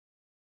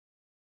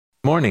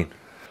Morning.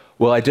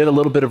 Well, I did a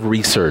little bit of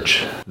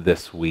research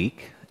this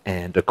week,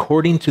 and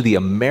according to the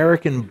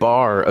American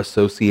Bar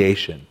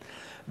Association,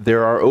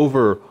 there are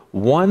over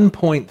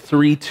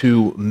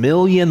 1.32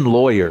 million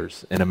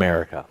lawyers in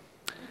America.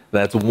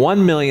 That's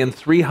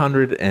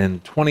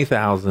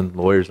 1,320,000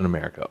 lawyers in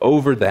America,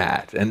 over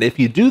that. And if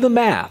you do the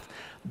math,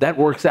 that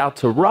works out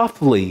to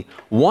roughly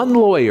one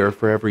lawyer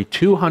for every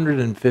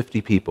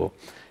 250 people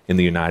in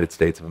the United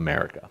States of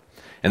America.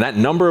 And that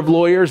number of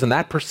lawyers and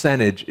that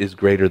percentage is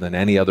greater than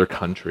any other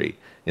country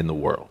in the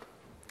world.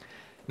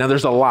 Now,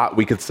 there's a lot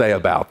we could say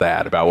about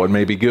that, about what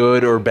may be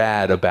good or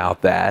bad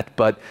about that,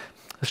 but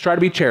let's try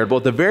to be charitable.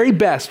 At the very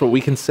best, what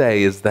we can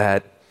say is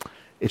that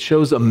it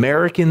shows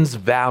Americans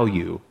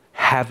value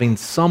having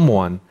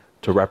someone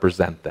to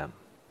represent them.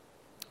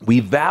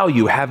 We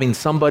value having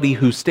somebody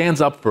who stands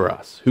up for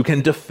us, who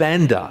can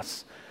defend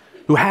us,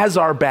 who has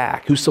our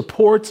back, who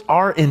supports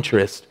our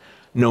interest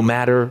no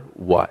matter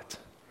what.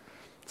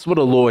 It's what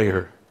a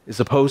lawyer is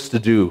supposed to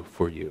do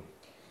for you.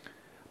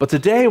 But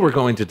today we're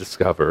going to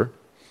discover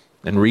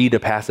and read a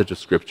passage of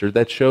Scripture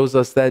that shows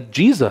us that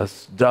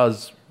Jesus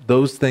does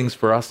those things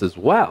for us as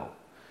well,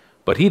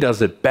 but he does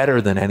it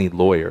better than any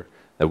lawyer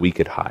that we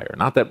could hire.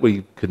 Not that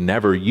we could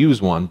never use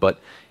one,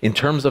 but in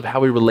terms of how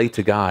we relate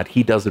to God,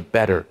 he does it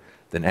better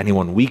than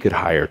anyone we could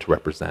hire to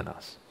represent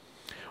us.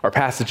 Our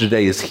passage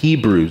today is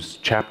Hebrews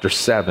chapter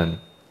 7,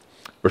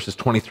 verses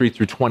 23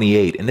 through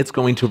 28, and it's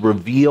going to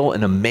reveal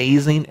an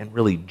amazing and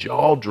really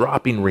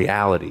jaw-dropping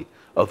reality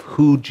of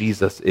who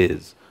Jesus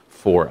is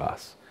for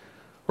us.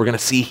 We're going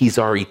to see he's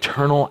our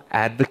eternal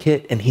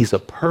advocate, and he's a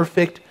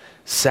perfect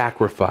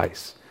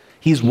sacrifice.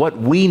 He's what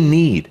we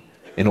need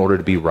in order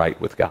to be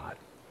right with God.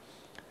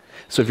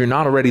 So if you're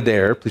not already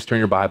there, please turn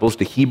your Bibles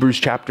to Hebrews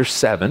chapter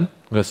 7. I'm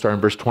going to start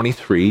in verse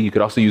 23. You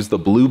could also use the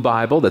blue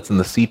Bible that's in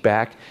the seat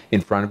back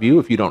in front of you.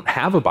 If you don't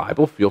have a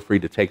Bible, feel free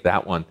to take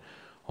that one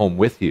home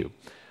with you.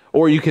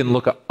 Or you can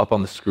look up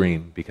on the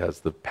screen because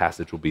the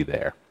passage will be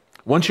there.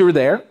 Once you're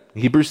there,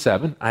 Hebrews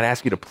 7, I'd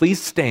ask you to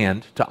please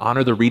stand to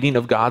honor the reading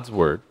of God's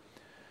word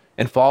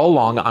and follow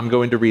along. I'm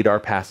going to read our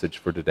passage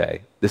for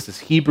today. This is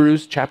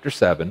Hebrews chapter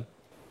 7,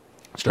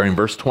 starting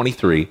verse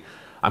 23.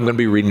 I'm going to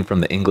be reading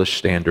from the English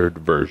Standard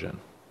Version.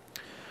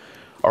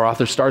 Our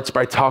author starts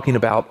by talking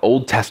about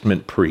Old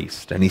Testament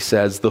priests, and he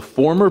says, "The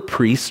former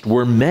priests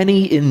were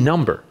many in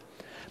number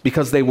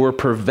because they were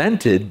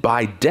prevented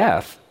by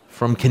death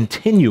from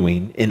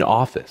continuing in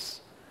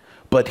office.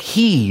 But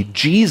he,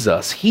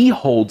 Jesus, he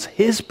holds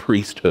his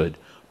priesthood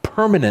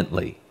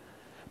permanently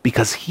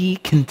because he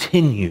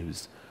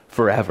continues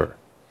forever.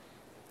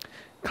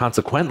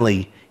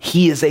 Consequently,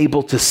 he is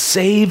able to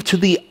save to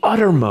the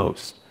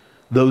uttermost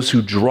those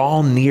who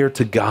draw near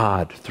to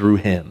God through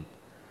him,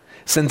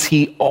 since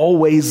he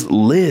always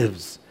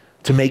lives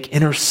to make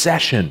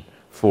intercession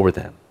for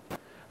them."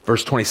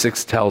 Verse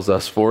 26 tells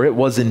us, "For it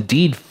was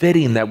indeed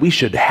fitting that we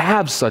should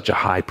have such a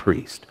high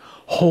priest,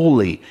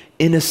 holy,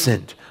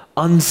 innocent,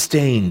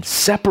 unstained,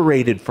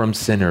 separated from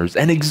sinners,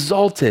 and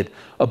exalted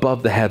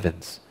above the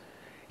heavens.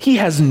 He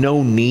has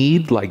no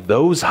need, like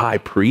those high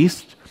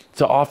priests,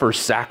 to offer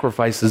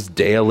sacrifices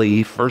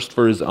daily, first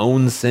for his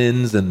own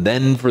sins and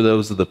then for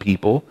those of the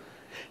people,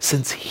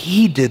 since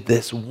he did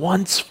this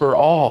once for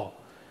all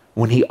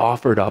when he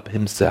offered up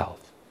himself."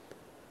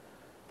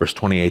 Verse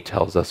 28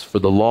 tells us, "For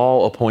the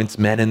law appoints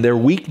men in their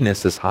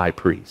weakness as high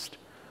priest,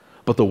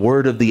 but the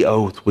word of the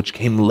oath, which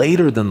came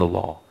later than the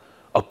law,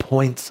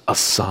 appoints a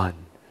son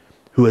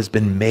who has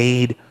been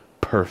made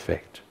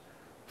perfect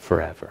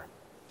forever."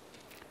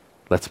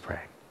 Let's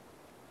pray.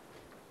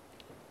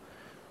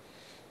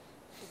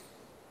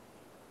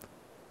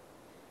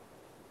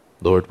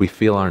 Lord, we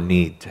feel our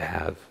need to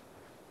have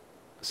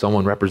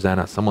someone represent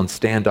us, someone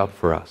stand up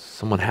for us,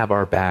 someone have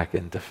our back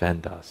and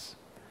defend us.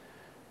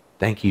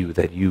 Thank you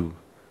that you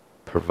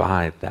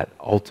provide that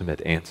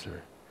ultimate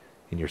answer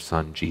in your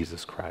Son,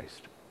 Jesus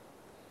Christ.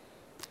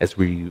 As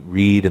we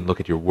read and look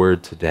at your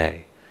word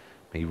today,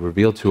 may you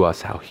reveal to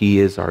us how he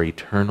is our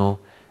eternal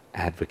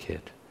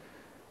advocate,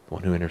 the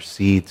one who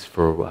intercedes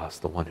for us,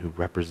 the one who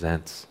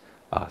represents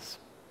us.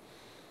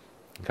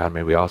 God,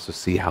 may we also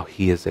see how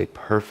he is a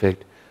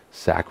perfect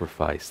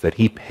sacrifice, that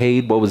he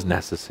paid what was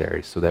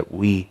necessary so that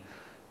we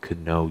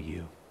could know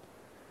you.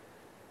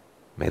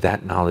 May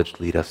that knowledge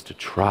lead us to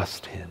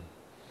trust him,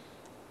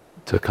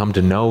 to come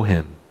to know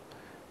him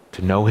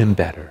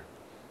better,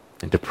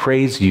 and to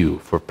praise you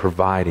for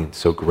providing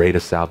so great a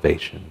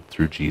salvation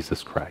through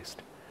Jesus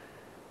Christ.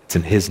 It's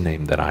in his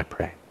name that I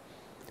pray.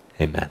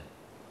 Amen.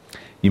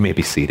 You may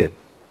be seated.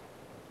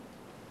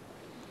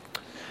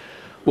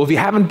 Well, if you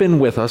haven't been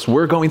with us,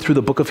 we're going through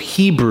the book of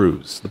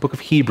Hebrews. The book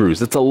of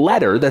Hebrews. It's a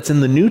letter that's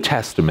in the New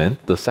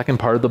Testament, the second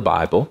part of the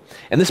Bible.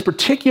 And this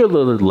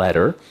particular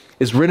letter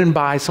is written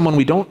by someone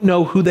we don't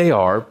know who they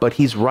are, but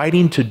he's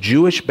writing to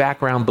Jewish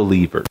background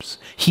believers,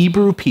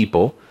 Hebrew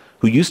people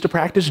who used to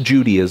practice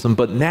Judaism,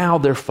 but now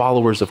they're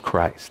followers of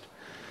Christ.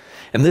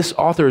 And this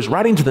author is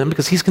writing to them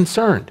because he's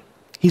concerned.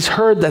 He's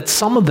heard that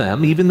some of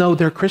them, even though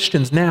they're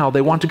Christians now,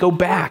 they want to go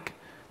back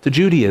to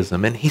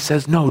Judaism. And he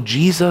says, no,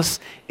 Jesus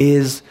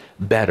is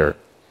better.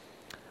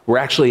 We're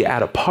actually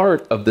at a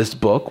part of this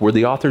book where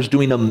the author's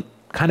doing a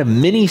kind of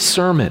mini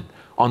sermon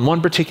on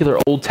one particular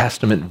Old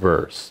Testament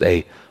verse,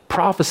 a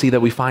prophecy that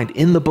we find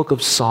in the book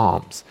of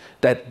Psalms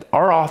that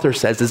our author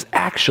says is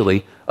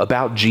actually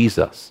about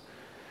Jesus.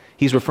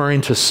 He's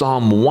referring to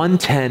Psalm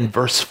 110,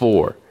 verse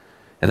 4.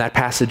 And that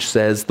passage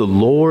says, "The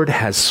Lord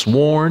has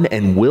sworn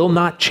and will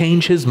not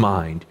change his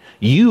mind.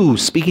 You,"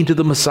 speaking to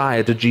the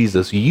Messiah, to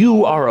Jesus,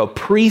 "you are a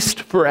priest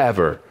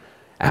forever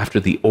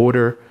after the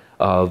order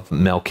of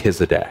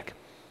Melchizedek."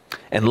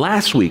 And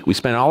last week, we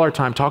spent all our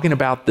time talking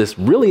about this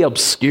really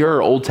obscure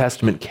Old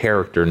Testament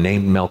character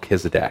named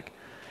Melchizedek.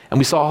 And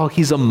we saw how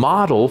he's a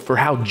model for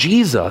how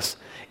Jesus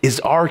is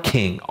our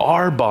king,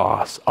 our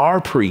boss, our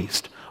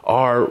priest,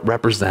 our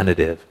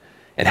representative.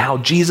 And how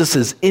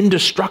Jesus'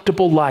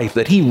 indestructible life,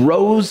 that he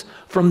rose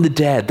from the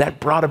dead, that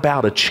brought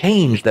about a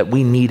change that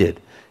we needed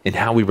in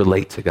how we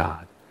relate to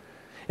God.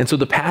 And so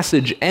the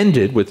passage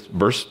ended with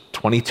verse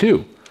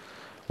 22,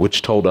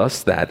 which told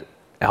us that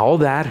all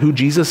that who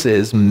Jesus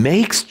is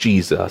makes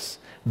Jesus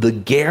the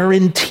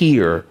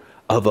guarantor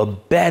of a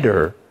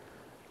better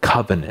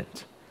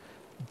covenant.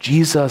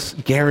 Jesus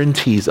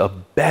guarantees a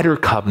better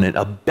covenant,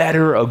 a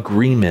better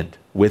agreement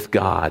with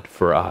God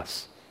for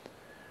us.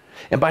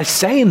 And by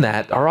saying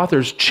that, our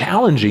author's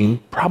challenging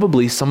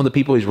probably some of the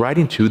people he's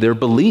writing to, their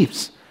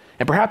beliefs,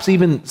 and perhaps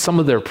even some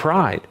of their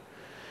pride.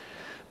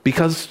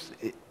 Because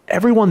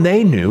everyone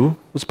they knew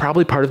was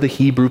probably part of the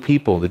Hebrew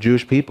people, the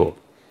Jewish people.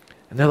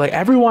 And they're like,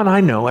 everyone I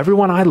know,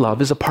 everyone I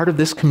love is a part of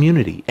this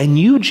community. And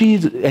you,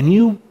 Jesus, and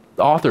you,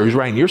 the author who's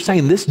writing, you're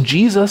saying this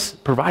Jesus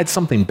provides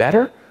something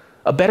better?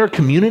 A better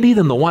community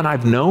than the one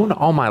I've known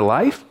all my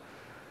life?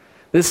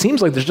 It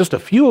seems like there's just a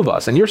few of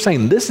us, and you're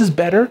saying this is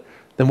better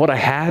than what I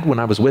had when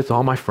I was with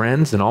all my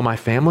friends and all my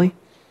family?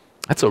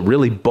 That's a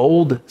really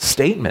bold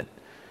statement.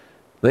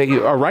 They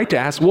are right to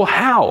ask, well,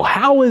 how?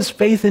 How is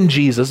faith in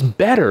Jesus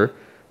better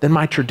than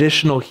my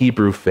traditional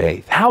Hebrew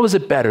faith? How is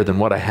it better than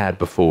what I had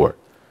before?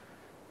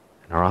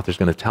 And our author's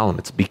going to tell them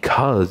it's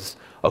because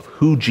of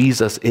who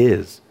Jesus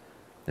is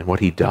and what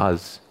he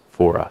does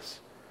for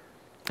us.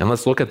 And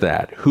let's look at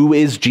that. Who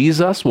is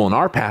Jesus? Well, in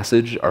our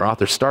passage, our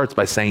author starts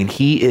by saying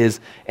he is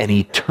an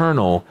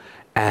eternal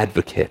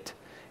advocate.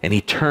 An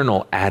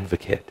eternal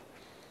advocate.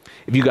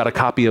 If you got a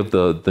copy of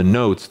the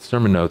notes, the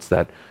sermon notes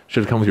that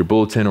should have come with your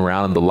bulletin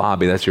around in the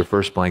lobby, that's your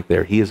first blank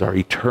there. He is our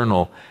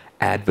eternal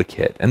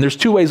advocate. And there's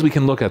two ways we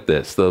can look at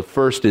this. The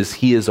first is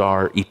he is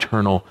our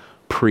eternal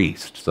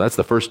priest. So that's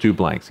the first two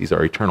blanks. He's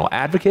our eternal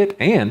advocate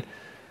and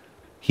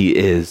he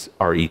is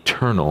our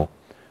eternal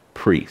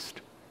priest.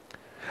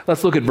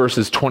 Let's look at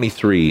verses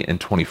 23 and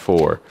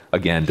 24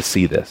 again to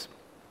see this.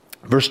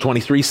 Verse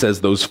 23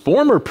 says, "Those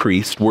former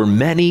priests were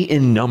many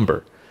in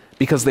number,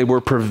 because they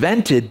were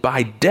prevented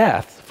by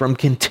death from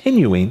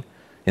continuing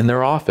in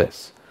their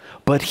office.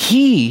 But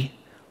he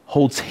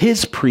holds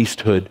his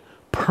priesthood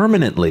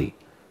permanently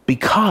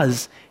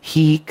because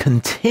he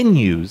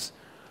continues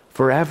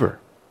forever."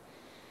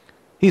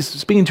 He's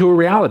speaking to a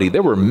reality.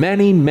 There were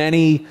many,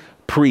 many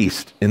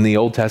priests in the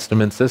Old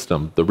Testament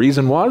system. The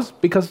reason was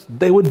because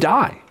they would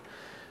die.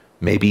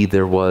 Maybe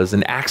there was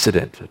an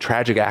accident, a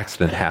tragic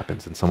accident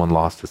happens and someone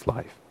lost his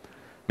life.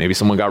 Maybe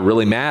someone got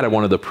really mad at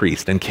one of the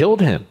priests and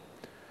killed him.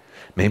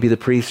 Maybe the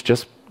priest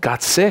just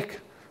got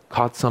sick,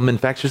 caught some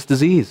infectious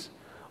disease.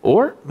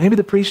 Or maybe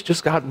the priest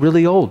just got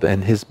really old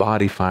and his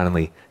body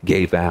finally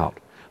gave out.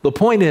 The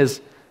point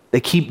is,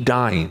 they keep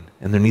dying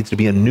and there needs to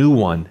be a new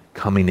one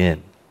coming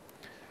in.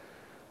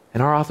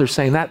 And our author's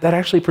saying that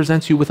actually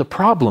presents you with a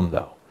problem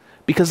though.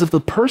 Because if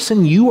the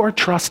person you are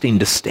trusting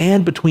to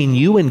stand between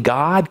you and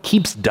God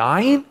keeps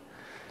dying,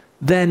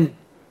 then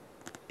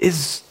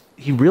is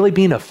he really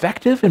being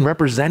effective in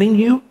representing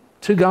you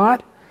to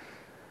God?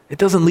 It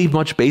doesn't leave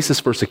much basis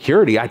for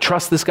security. I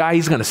trust this guy,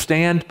 he's going to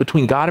stand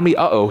between God and me.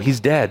 Uh-oh, he's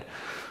dead.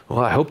 Well,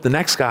 I hope the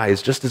next guy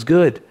is just as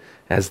good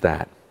as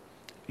that.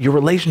 Your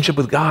relationship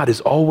with God is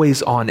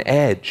always on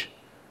edge.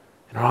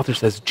 And our author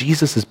says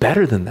Jesus is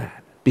better than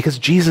that because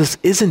Jesus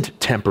isn't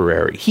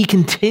temporary. He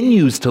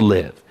continues to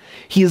live.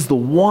 He is the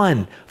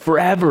one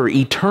forever,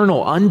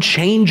 eternal,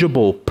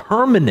 unchangeable,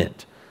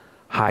 permanent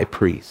high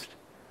priest.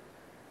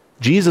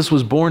 Jesus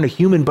was born a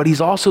human, but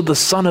he's also the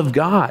Son of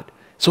God.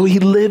 So he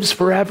lives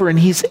forever and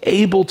he's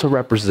able to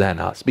represent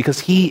us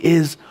because he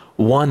is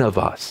one of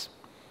us.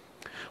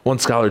 One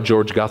scholar,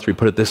 George Guthrie,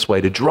 put it this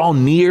way: to draw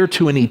near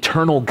to an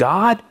eternal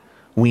God,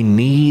 we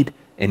need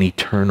an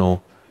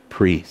eternal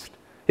priest.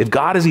 If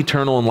God is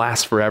eternal and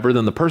lasts forever,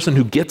 then the person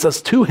who gets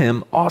us to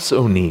him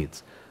also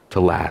needs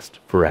to last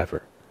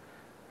forever.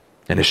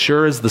 And as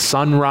sure as the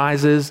sun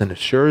rises and as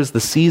sure as the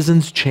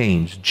seasons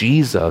change,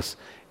 Jesus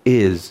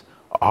is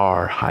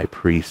our high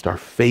priest, our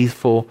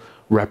faithful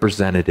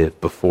representative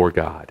before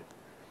God.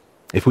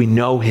 If we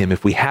know him,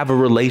 if we have a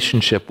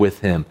relationship with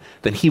him,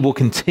 then he will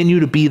continue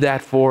to be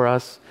that for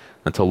us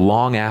until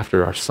long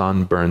after our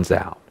sun burns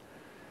out.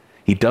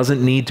 He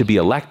doesn't need to be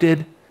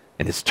elected,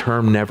 and his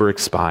term never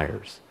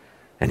expires.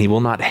 And he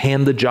will not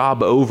hand the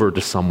job over to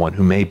someone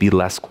who may be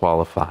less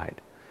qualified.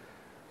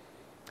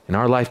 In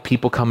our life,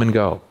 people come and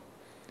go.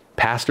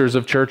 Pastors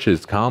of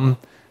churches come,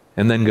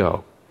 and then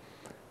go.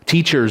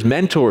 Teachers,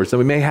 mentors that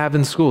we may have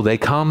in school, they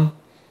come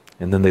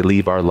and then they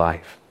leave our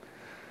life.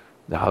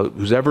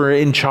 Who's ever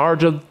in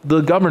charge of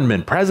the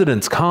government,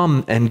 presidents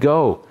come and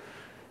go.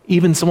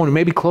 Even someone who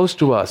may be close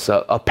to us,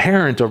 a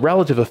parent, a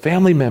relative, a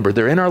family member,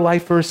 they're in our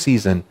life for a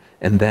season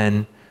and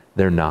then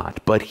they're not.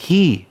 But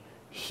he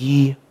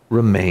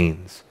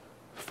remains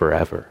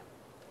forever.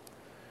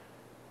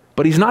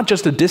 But he's not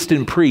just a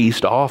distant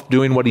priest off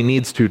doing what he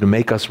needs to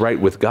make us right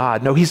with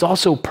God. No, he's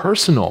also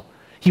personal.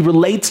 He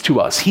relates to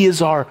us. He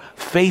is our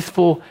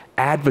faithful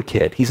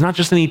advocate. He's not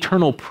just an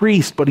eternal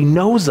priest, but he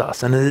knows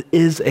us and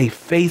is a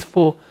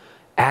faithful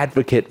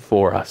advocate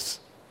for us.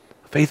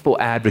 A faithful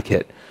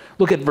advocate.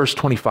 Look at verse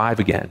 25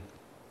 again.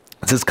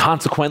 It says,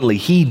 consequently,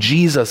 he,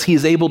 Jesus, he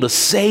is able to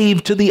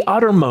save to the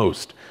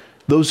uttermost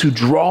those who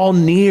draw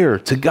near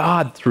to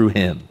God through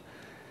him,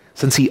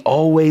 since he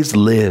always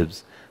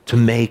lives to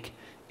make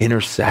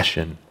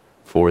intercession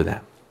for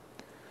them.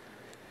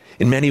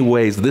 In many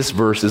ways, this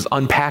verse is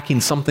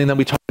unpacking something that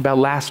we talked about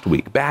last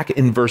week. Back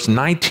in verse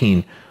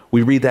 19,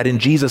 we read that in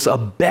Jesus, a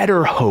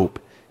better hope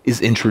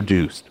is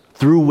introduced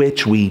through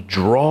which we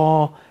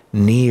draw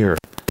near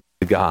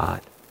to God.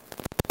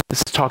 This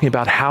is talking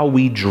about how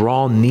we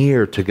draw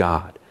near to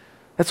God.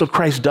 That's what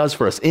Christ does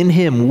for us. In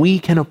him, we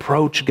can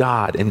approach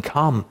God and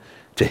come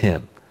to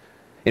him.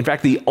 In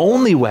fact, the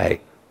only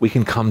way we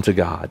can come to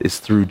God is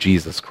through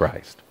Jesus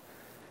Christ.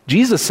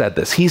 Jesus said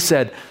this. He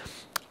said,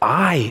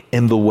 I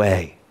am the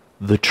way,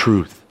 the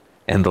truth,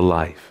 and the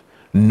life.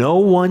 No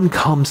one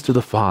comes to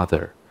the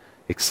Father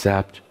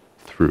except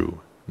through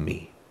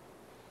me.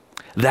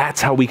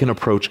 That's how we can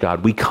approach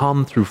God. We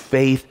come through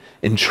faith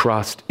and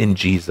trust in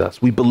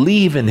Jesus. We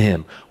believe in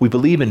him. We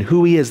believe in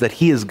who he is, that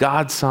he is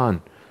God's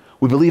Son.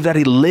 We believe that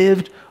he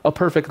lived a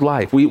perfect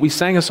life. We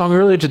sang a song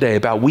earlier today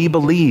about we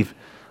believe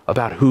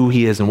about who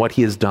he is and what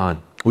he has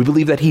done. We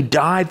believe that he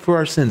died for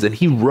our sins and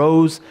he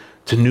rose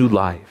to new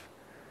life.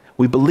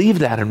 We believe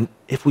that, and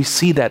if we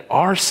see that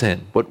our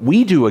sin, what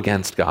we do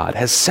against God,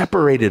 has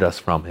separated us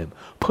from him,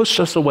 pushed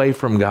us away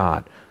from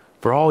God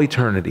for all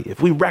eternity,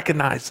 if we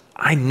recognize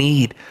I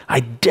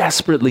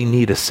desperately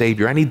need a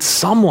Savior, I need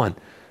someone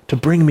to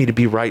bring me to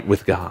be right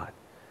with God,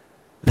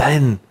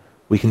 then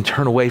we can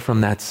turn away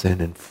from that sin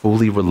and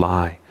fully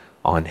rely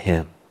on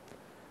him.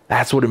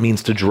 That's what it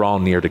means to draw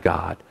near to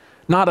God.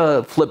 Not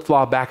a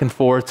flip-flop back and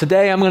forth.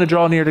 Today I'm going to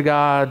draw near to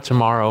God.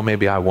 Tomorrow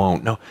maybe I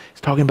won't. No, he's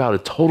talking about a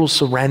total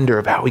surrender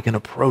of how we can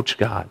approach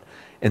God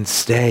and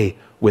stay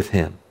with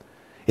him.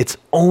 It's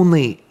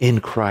only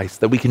in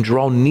Christ that we can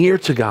draw near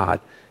to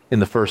God in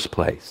the first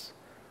place.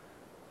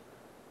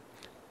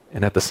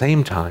 And at the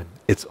same time,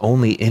 it's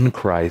only in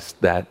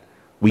Christ that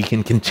we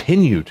can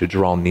continue to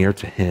draw near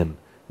to him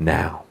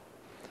now.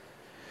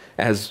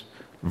 As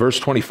verse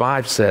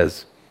 25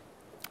 says,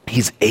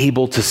 he's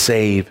able to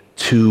save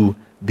to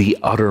the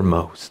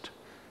uttermost.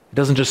 It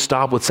doesn't just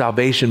stop with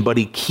salvation, but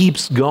he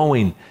keeps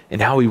going in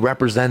how he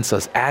represents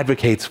us,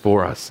 advocates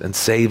for us, and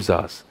saves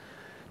us.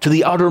 To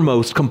the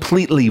uttermost,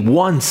 completely,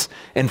 once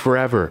and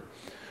forever.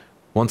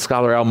 One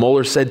scholar, Al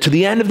Mohler, said, to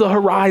the end of the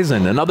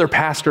horizon. Another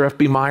pastor,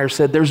 F.B. Meyer,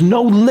 said, there's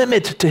no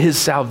limit to his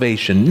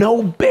salvation,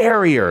 no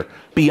barrier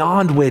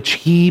beyond which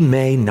he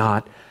may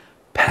not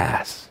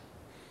pass.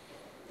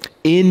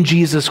 In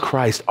Jesus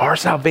Christ, our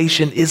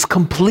salvation is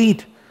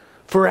complete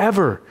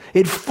forever.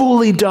 It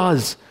fully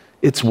does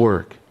its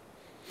work.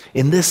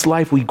 In this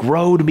life, we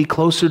grow to be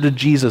closer to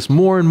Jesus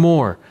more and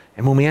more.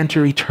 And when we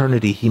enter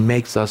eternity, he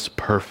makes us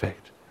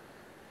perfect.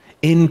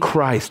 In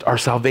Christ, our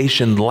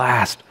salvation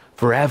lasts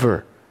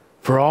forever,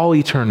 for all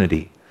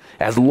eternity.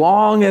 As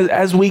long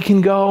as we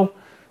can go,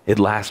 it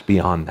lasts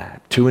beyond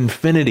that, to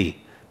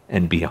infinity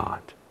and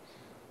beyond.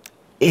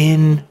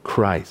 In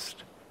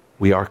Christ,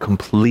 we are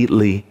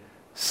completely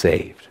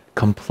saved.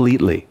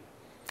 Completely.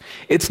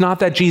 It's not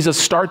that Jesus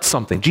starts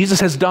something. Jesus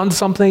has done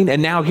something,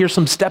 and now here's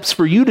some steps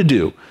for you to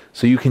do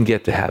so you can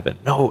get to heaven.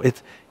 No,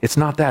 it's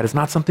not that. It's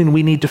not something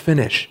we need to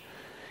finish.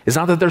 It's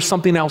not that there's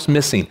something else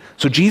missing.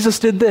 So Jesus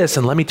did this,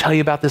 and let me tell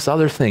you about this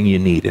other thing you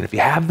need. And if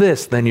you have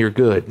this, then you're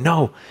good.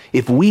 No,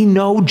 if we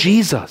know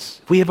Jesus,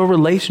 if we have a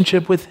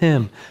relationship with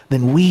him,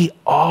 then we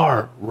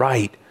are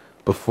right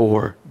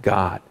before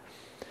God.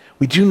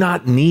 We do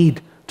not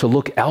need to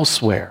look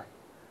elsewhere.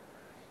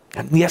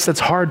 And yes,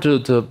 that's hard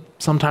to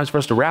sometimes for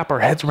us to wrap our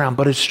heads around,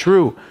 but it's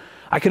true.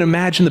 I can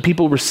imagine the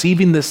people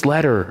receiving this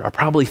letter are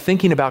probably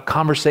thinking about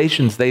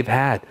conversations they've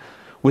had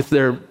with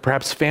their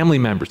perhaps family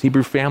members,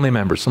 Hebrew family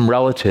members, some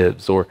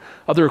relatives, or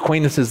other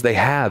acquaintances they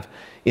have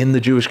in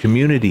the Jewish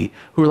community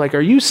who are like,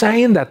 are you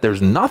saying that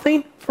there's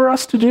nothing for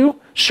us to do?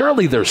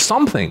 Surely there's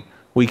something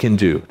we can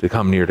do to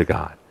come near to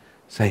God.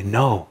 Say,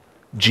 no,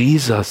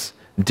 Jesus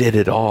did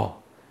it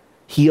all.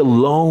 He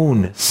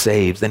alone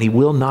saves, and he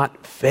will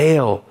not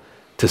fail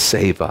to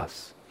save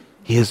us.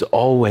 He is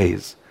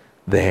always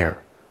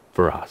there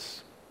for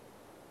us.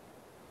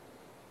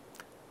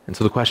 And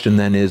so the question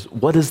then is,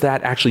 what does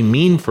that actually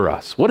mean for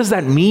us? What does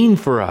that mean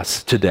for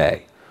us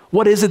today?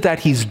 What is it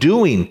that he's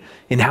doing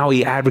in how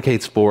he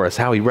advocates for us,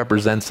 how he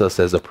represents us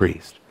as a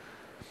priest?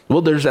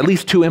 Well, there's at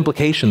least two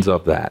implications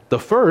of that. The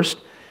first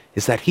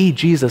is that he,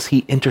 Jesus,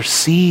 he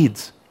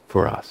intercedes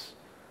for us.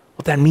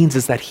 What that means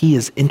is that he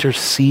is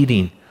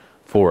interceding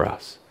for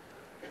us.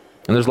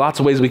 And there's lots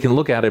of ways we can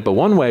look at it, but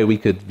one way we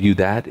could view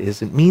that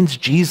is it means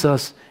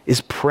Jesus is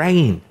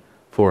praying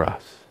for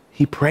us.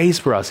 He prays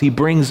for us. He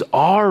brings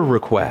our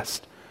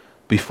request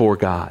before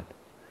God.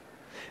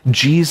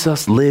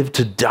 Jesus lived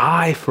to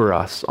die for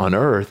us on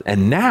earth,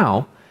 and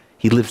now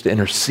he lives to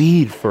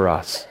intercede for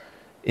us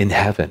in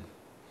heaven.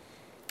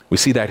 We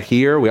see that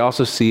here. We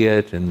also see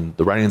it in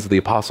the writings of the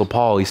Apostle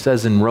Paul. He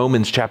says in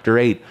Romans chapter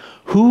 8,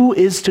 "Who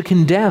is to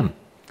condemn?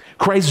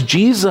 Christ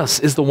Jesus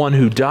is the one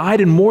who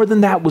died, and more than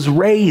that was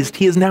raised.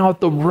 He is now at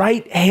the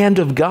right hand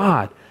of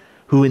God,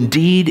 who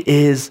indeed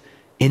is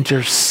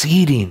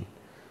interceding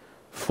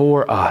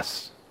for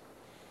us."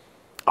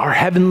 Our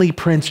heavenly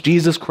Prince,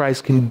 Jesus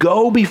Christ, can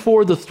go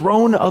before the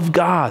throne of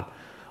God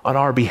on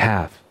our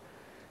behalf.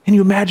 Can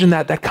you imagine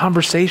that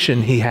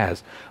conversation he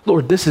has?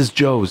 Lord, this is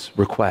Joe's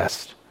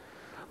request.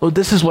 Lord,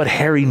 this is what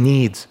Harry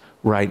needs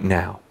right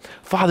now.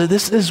 Father,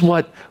 this is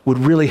what would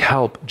really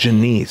help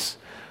Janice.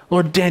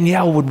 Lord,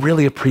 Danielle would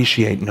really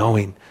appreciate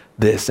knowing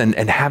this and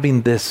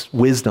having this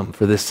wisdom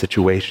for this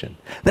situation.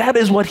 That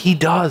is what he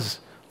does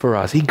for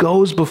us. He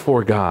goes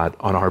before God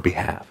on our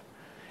behalf.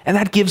 And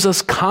that gives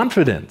us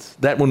confidence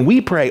that when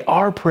we pray,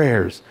 our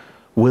prayers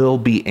will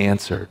be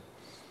answered.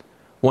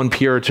 One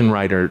Puritan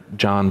writer,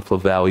 John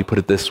Flavel, he put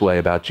it this way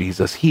about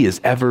Jesus: "He is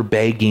ever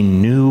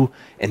begging new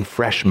and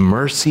fresh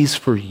mercies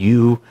for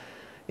you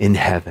in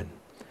heaven.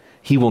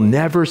 He will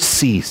never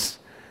cease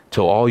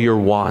till all your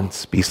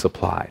wants be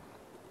supplied."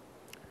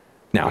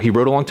 Now, he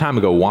wrote a long time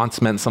ago,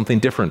 wants meant something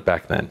different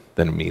back then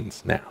than it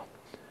means now.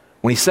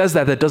 When he says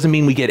that, that doesn't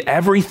mean we get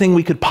everything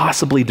we could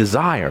possibly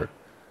desire.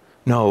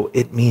 No,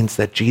 it means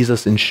that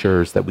Jesus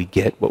ensures that we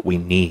get what we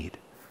need.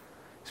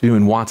 So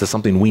viewing wants as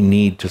something we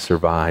need to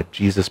survive,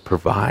 Jesus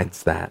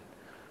provides that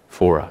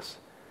for us.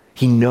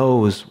 He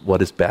knows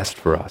what is best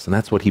for us, and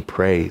that's what he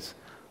prays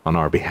on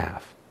our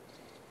behalf.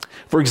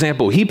 For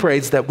example, he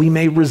prays that we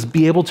may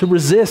be able to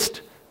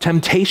resist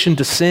temptation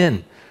to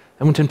sin.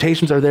 And when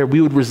temptations are there, we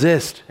would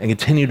resist and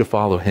continue to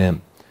follow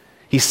him.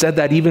 He said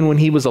that even when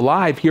he was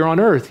alive here on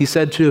earth. He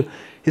said to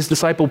his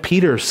disciple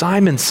Peter,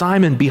 "Simon,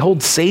 Simon,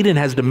 behold, Satan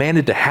has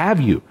demanded to have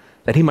you,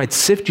 that he might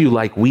sift you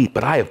like wheat,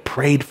 but I have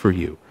prayed for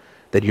you,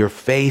 that your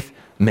faith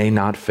may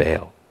not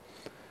fail."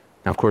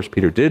 Now, of course,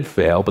 Peter did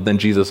fail, but then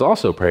Jesus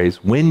also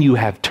prays, "When you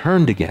have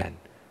turned again,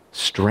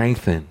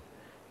 strengthen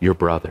your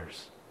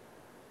brothers."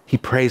 He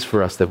prays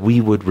for us that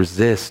we would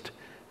resist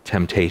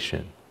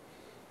temptation.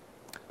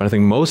 But I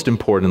think most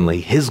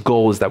importantly, his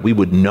goal is that we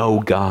would know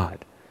God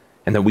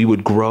and that we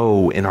would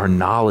grow in our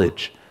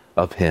knowledge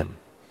of him.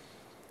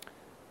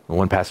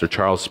 One pastor,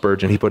 Charles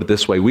Spurgeon, he put it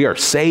this way: "We are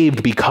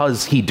saved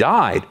because he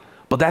died,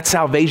 but that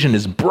salvation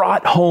is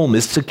brought home,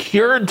 is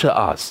secured to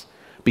us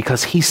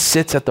because he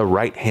sits at the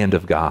right hand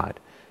of God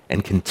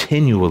and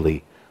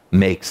continually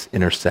makes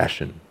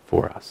intercession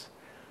for us."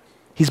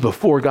 He's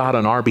before God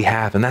on our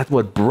behalf, and that's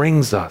what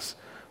brings us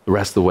the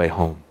rest of the way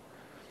home.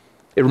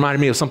 It reminded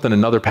me of something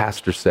another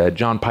pastor said.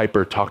 John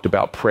Piper talked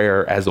about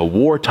prayer as a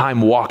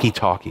wartime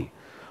walkie-talkie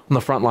on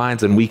the front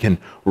lines, and we can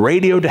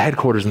radio to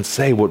headquarters and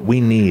say what we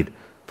need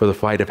for the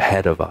fight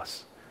ahead of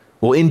us.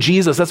 Well, in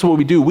Jesus, that's what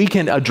we do. We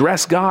can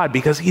address God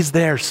because he's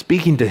there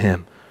speaking to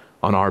him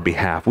on our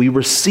behalf. We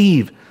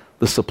receive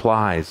the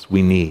supplies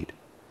we need.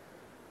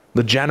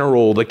 The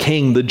general, the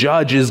king, the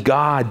judge is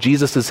God.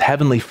 Jesus is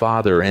heavenly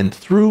Father, and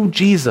through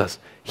Jesus,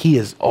 he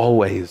is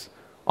always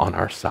on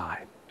our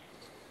side.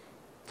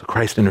 So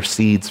Christ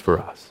intercedes for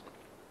us.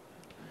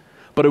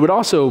 But it would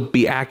also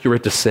be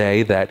accurate to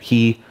say that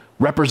he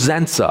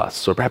represents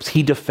us, or perhaps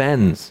he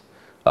defends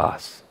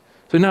us.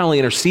 So he not only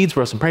intercedes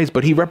for us and prays,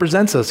 but he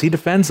represents us, he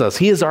defends us.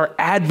 He is our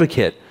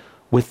advocate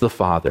with the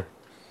Father.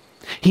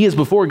 He is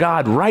before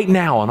God right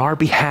now on our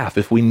behalf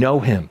if we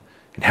know him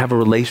and have a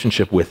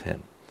relationship with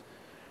him.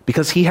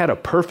 Because he had a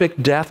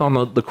perfect death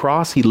on the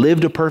cross, he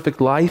lived a perfect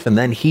life, and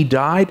then he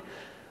died,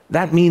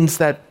 that means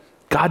that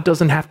God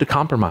doesn't have to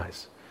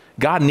compromise.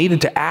 God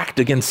needed to act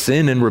against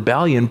sin and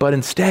rebellion, but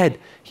instead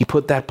he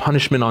put that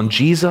punishment on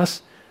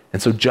Jesus,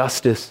 and so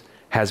justice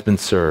has been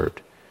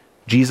served.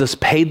 Jesus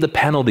paid the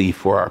penalty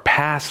for our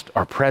past,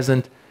 our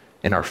present,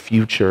 and our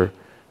future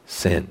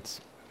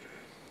sins.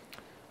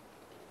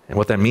 And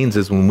what that means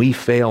is when we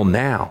fail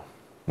now,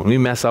 when we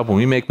mess up, when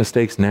we make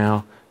mistakes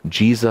now,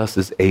 Jesus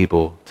is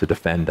able to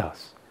defend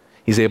us.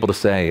 He's able to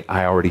say,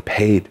 "I already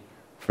paid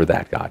for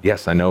that, God.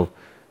 Yes, I know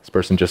this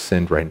person just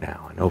sinned right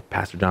now. I know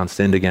Pastor John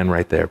sinned again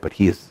right there, but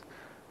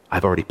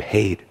I've already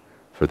paid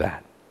for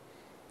that."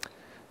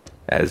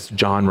 As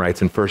John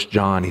writes in 1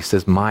 John, he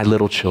says, "My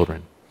little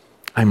children,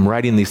 I'm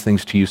writing these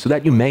things to you so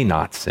that you may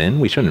not sin."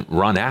 We shouldn't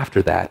run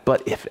after that.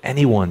 "But if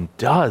anyone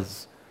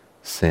does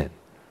sin,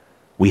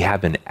 we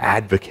have an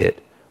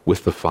advocate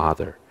with the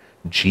Father,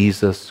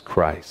 Jesus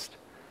Christ,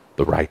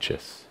 the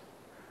righteous."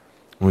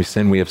 When we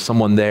sin, we have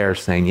someone there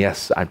saying,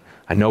 "Yes,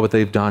 I know what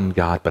they've done,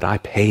 God, but I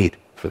paid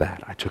for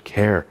that. I took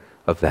care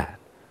of that."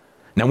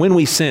 Now, when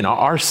we sin,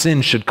 our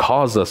sin should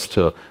cause us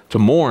to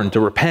mourn, to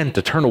repent,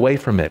 to turn away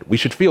from it. We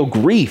should feel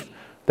grief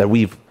that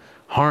we've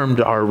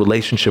harmed our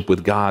relationship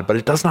with God, but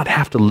it does not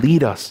have to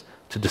lead us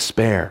to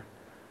despair,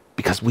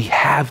 because we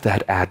have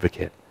that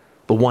advocate,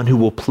 the one who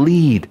will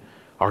plead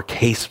our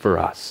case for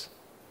us.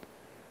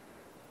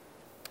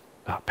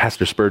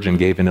 Pastor Spurgeon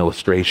gave an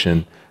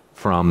illustration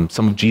from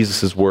some of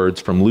Jesus'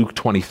 words from Luke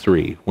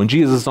 23. When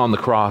Jesus is on the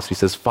cross, he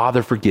says,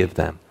 "Father, forgive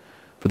them,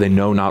 for they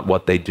know not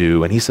what they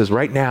do." And he says,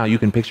 right now, you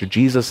can picture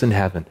Jesus in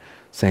heaven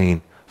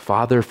saying,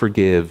 "Father,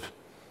 forgive,"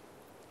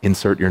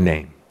 insert your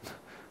name.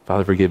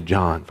 Father, forgive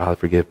John. Father,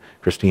 forgive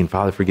Christine.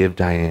 Father, forgive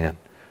Diane.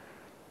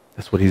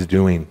 That's what he's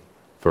doing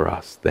for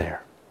us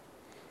there.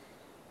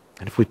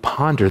 And if we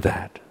ponder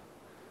that,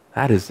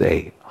 that is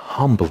a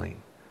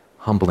humbling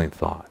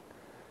thought.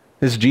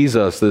 This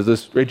Jesus,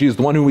 this great Jesus,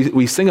 the one who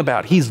we sing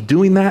about, he's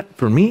doing that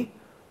for me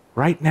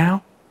right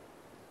now.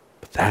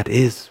 But that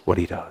is what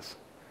he does.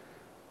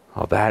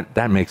 Oh,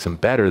 that makes him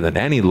better than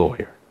any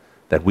lawyer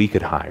that we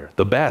could hire,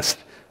 the best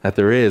that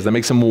there is. That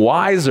makes him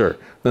wiser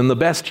than the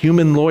best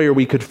human lawyer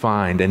we could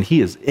find. And he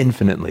is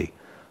infinitely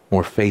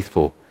more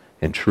faithful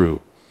and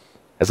true.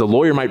 As a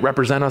lawyer might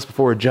represent us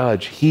before a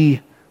judge,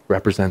 he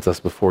represents us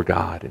before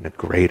God in a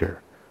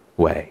greater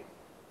way.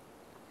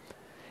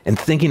 And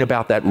thinking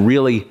about that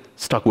really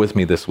stuck with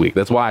me this week.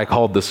 That's why I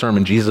called the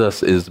sermon,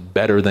 "Jesus is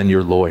Better Than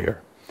Your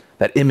Lawyer."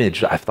 That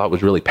image I thought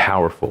was really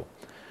powerful.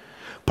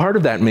 Part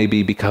of that may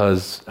be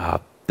because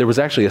there was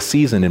actually a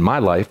season in my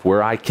life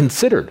where I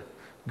considered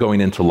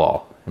going into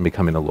law and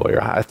becoming a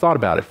lawyer. I thought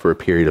about it for a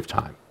period of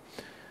time.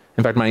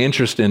 In fact, my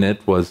interest in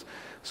it was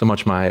so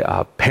much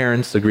my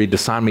parents agreed to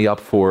sign me up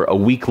for a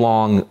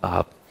week-long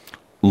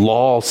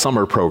law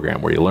summer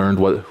program where you learned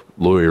what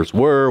lawyers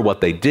were, what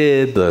they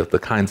did, the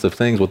kinds of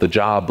things, what the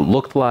job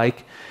looked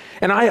like.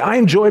 And I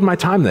enjoyed my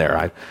time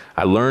there.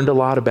 I learned a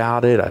lot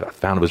about it. I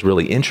found it was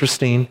really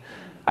interesting.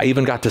 I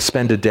even got to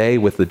spend a day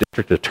with the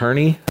district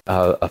attorney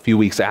a few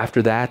weeks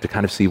after that to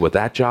kind of see what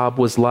that job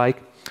was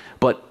like.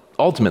 But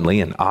ultimately,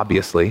 and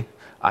obviously,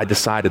 I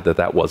decided that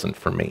that wasn't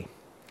for me.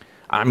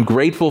 I'm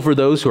grateful for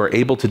those who are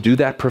able to do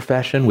that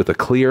profession with a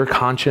clear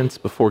conscience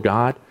before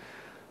God.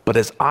 But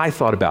as I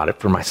thought about it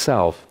for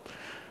myself,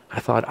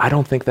 I thought, I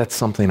don't think that's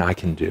something I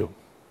can do.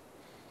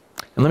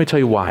 And let me tell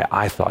you why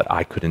I thought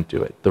I couldn't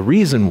do it. The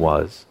reason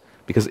was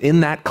because in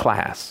that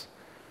class,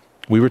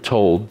 we were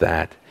told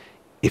that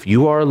if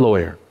you are a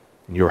lawyer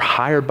and you're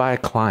hired by a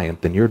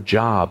client, then your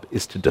job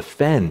is to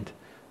defend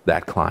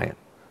that client,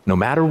 no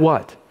matter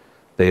what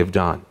they have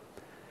done.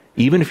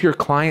 Even if your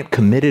client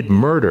committed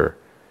murder,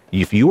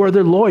 if you are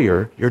their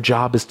lawyer, your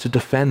job is to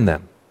defend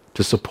them,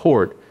 to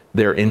support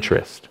their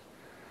interest.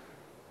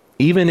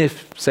 Even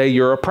if, say,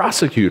 you're a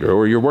prosecutor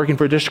or you're working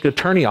for a district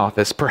attorney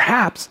office,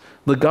 perhaps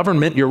the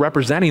government you're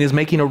representing is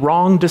making a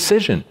wrong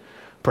decision.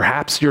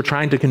 Perhaps you're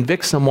trying to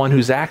convict someone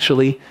who's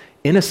actually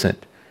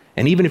innocent.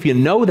 And even if you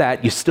know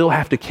that, you still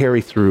have to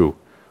carry through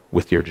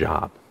with your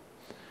job.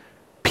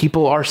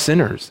 People are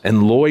sinners,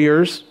 and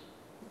lawyers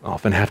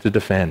often have to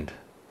defend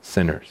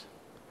sinners.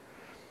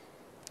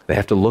 They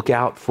have to look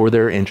out for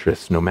their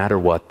interests no matter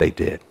what they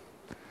did.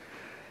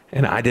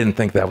 And I didn't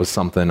think that was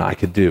something I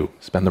could do,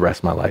 spend the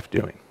rest of my life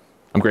doing.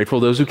 I'm grateful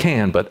to those who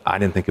can, but I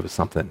didn't think it was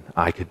something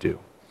I could do.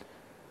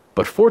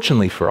 But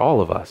fortunately for all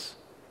of us,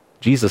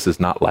 Jesus is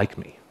not like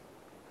me.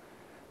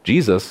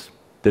 Jesus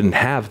didn't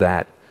have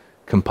that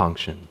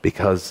compunction,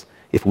 because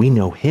if we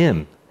know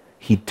him,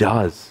 he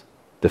does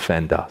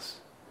defend us.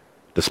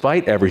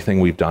 Despite everything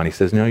we've done, he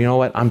says, no, you know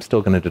what? I'm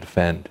still going to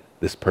defend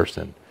this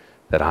person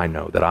that I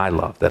know, that I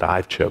love, that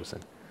I've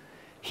chosen.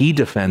 He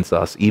defends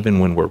us even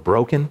when we're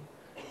broken,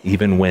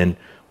 even when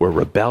we're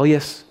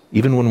rebellious,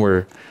 even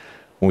when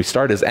we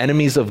start as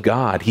enemies of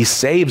God. He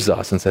saves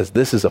us and says,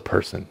 this is a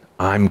person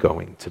I'm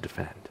going to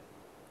defend.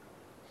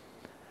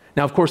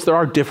 Now, of course, there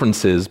are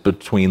differences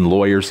between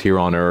lawyers here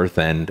on earth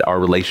and our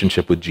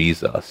relationship with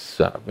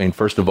Jesus.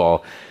 First of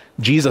all,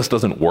 Jesus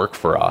doesn't work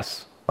for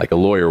us like a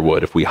lawyer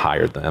would if we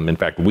hired them. In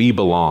fact, we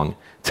belong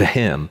to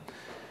him.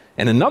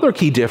 And another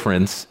key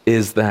difference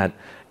is that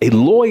a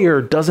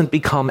lawyer doesn't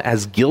become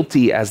as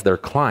guilty as their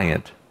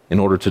client in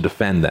order to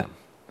defend them.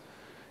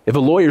 If a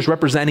lawyer is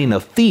representing a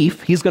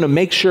thief, he's going to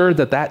make sure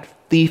that that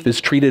thief is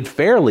treated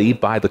fairly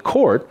by the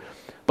court,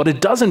 but it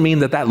doesn't mean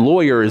that that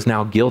lawyer is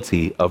now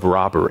guilty of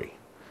robbery.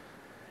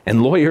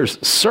 And lawyers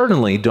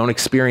certainly don't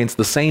experience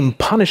the same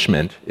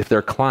punishment if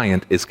their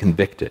client is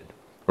convicted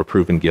or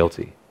proven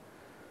guilty.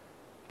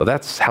 But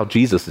that's how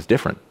Jesus is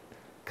different,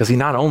 because he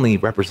not only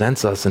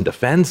represents us and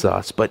defends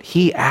us, but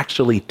he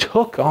actually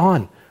took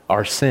on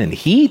our sin.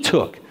 He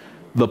took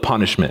the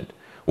punishment.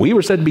 We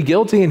were said to be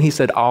guilty, and he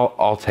said,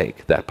 I'll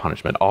take that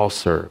punishment. I'll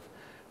serve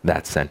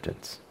that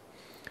sentence.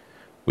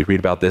 We read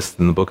about this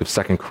in the book of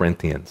 2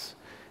 Corinthians.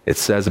 It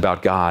says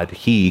about God,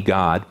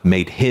 God,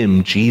 made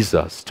him,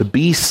 Jesus, to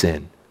be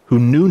sin, who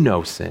knew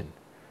no sin,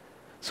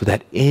 so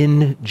that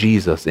in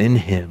Jesus, in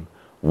him,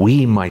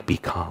 we might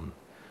become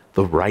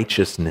the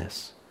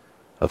righteousness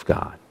of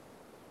God.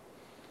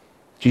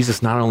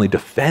 Jesus not only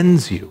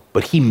defends you,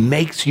 but he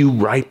makes you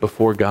right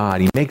before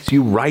God. He makes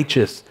you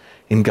righteous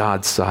in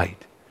God's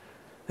sight.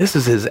 This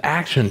is his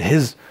action,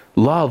 his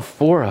love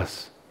for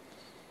us.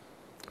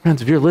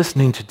 Friends, if you're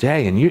listening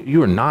today and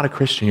you are not a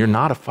Christian, you're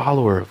not a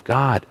follower of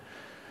God,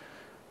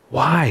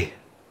 why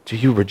do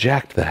you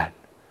reject that?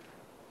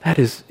 That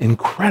is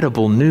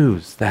incredible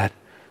news that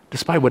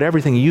despite what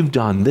everything you've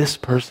done, this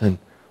person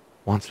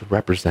wants to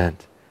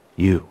represent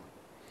you.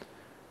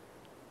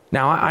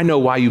 Now, I know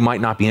why you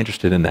might not be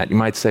interested in that. You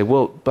might say,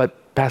 well,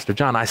 but Pastor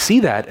John, I see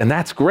that, and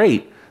that's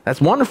great.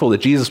 That's wonderful that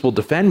Jesus will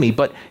defend me,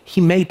 but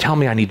he may tell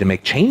me I need to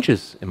make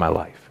changes in my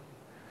life.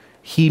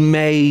 He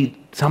may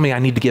tell me I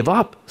need to give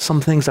up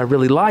some things I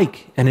really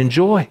like and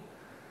enjoy.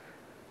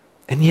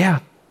 And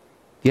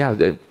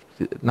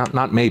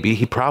not maybe,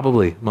 he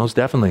probably, most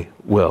definitely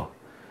will.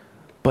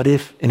 But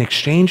if in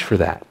exchange for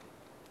that,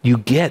 you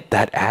get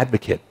that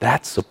advocate,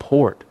 that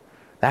support,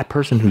 that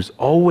person who's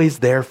always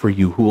there for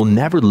you, who will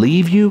never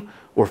leave you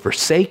or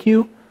forsake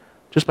you,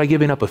 just by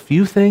giving up a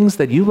few things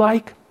that you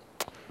like,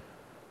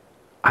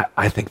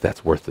 I think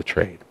that's worth the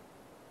trade.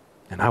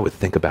 And I would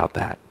think about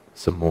that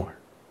some more.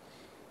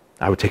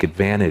 I would take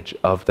advantage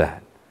of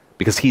that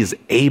because he is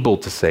able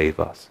to save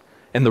us.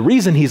 And the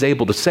reason he's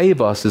able to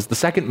save us is the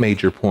second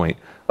major point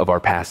of our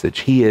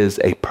passage. He is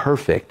a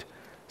perfect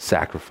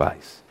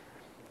sacrifice.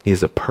 He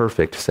is a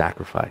perfect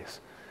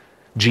sacrifice.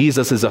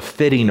 Jesus is a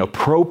fitting,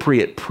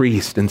 appropriate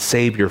priest and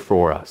savior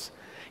for us.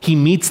 He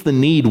meets the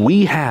need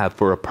we have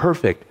for a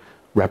perfect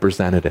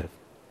representative.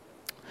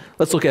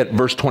 Let's look at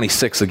verse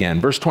 26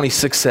 again. Verse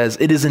 26 says,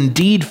 "It is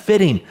indeed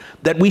fitting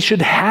that we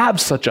should have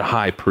such a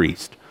high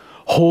priest,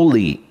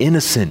 holy,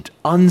 innocent,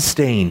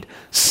 unstained,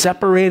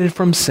 separated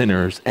from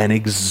sinners, and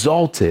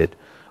exalted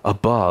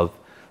above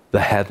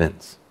the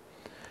heavens."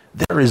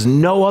 There is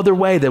no other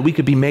way that we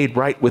could be made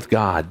right with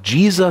God.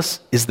 Jesus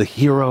is the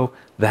hero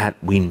that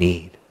we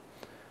need.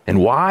 And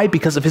why?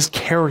 Because of his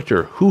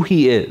character, who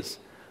he is.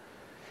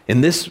 In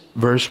this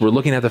verse, we're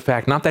looking at the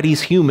fact not that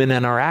he's human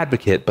and our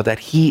advocate, but that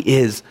he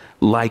is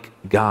like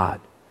God.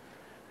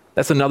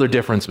 That's another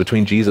difference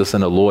between Jesus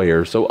and a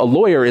lawyer. So a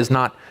lawyer is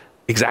not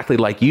exactly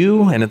like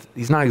you, and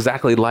he's not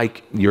exactly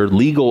like your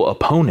legal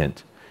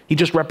opponent. He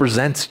just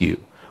represents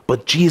you.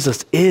 But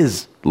Jesus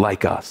is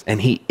like us,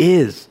 and he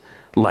is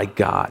like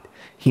God.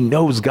 He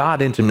knows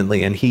God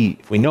intimately, and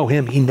if we know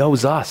him, he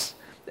knows us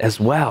as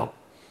well.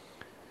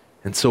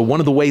 And so one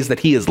of the ways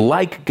that he is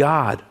like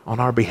God on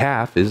our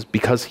behalf is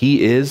because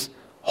he is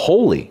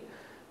holy,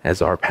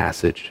 as our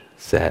passage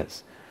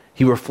says.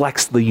 He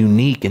reflects the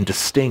unique and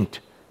distinct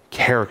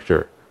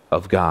character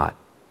of God.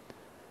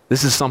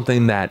 This is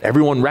something that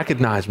everyone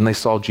recognized when they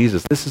saw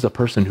Jesus. This is a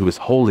person who is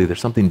holy. There's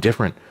something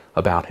different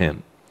about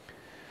him.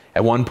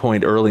 At one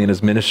point early in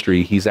his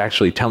ministry, he's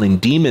actually telling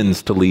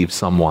demons to leave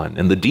someone.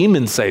 And the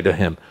demons say to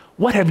him,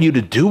 "What have you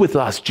to do with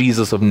us,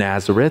 Jesus of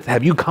Nazareth?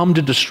 Have you come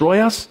to destroy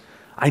us?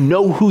 I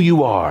know who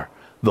you are,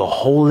 the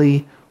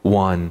Holy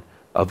One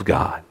of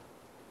God."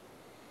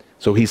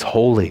 So he's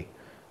holy.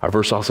 Our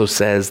verse also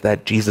says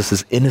that Jesus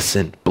is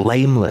innocent,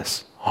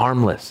 blameless,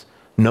 harmless.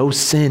 No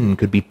sin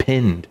could be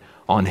pinned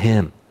on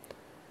him.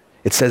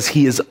 It says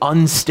he is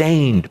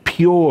unstained,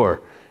 pure,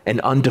 and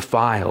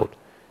undefiled.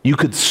 You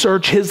could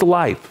search his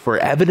life for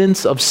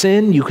evidence of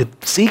sin. You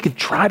could seek and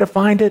try to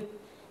find it,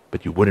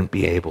 but you wouldn't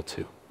be able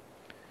to.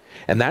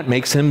 And that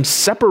makes him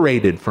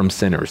separated from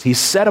sinners. He's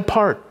set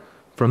apart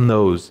from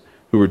those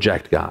who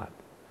reject God.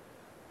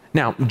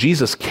 Now,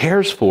 Jesus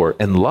cares for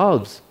and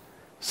loves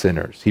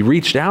sinners. He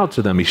reached out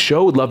to them. He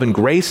showed love and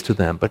grace to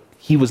them, but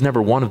he was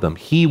never one of them.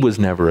 He was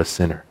never a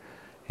sinner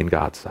in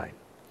God's sight.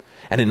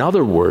 And in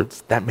other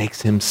words, that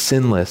makes him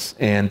sinless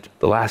and,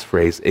 the last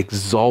phrase,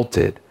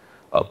 exalted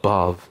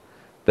above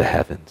the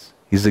heavens.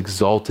 He's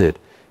exalted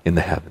in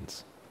the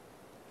heavens.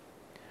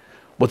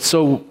 What's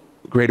so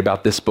great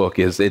about this book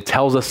is it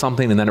tells us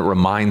something and then it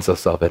reminds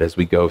us of it as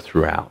we go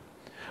throughout.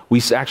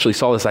 We actually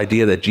saw this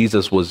idea that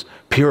Jesus was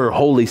pure,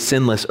 holy,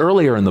 sinless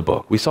earlier in the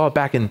book. We saw it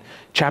back in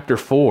chapter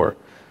 4,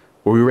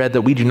 where we read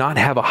that we do not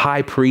have a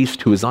high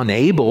priest who is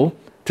unable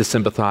to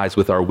sympathize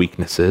with our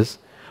weaknesses,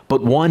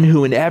 but one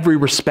who in every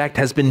respect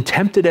has been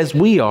tempted as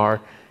we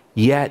are,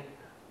 yet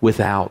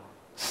without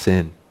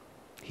sin.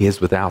 He is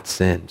without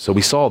sin. So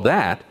we saw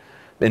that,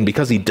 and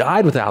because he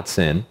died without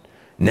sin,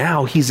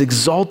 now he's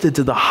exalted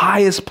to the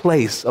highest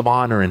place of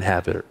honor in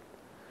heaven.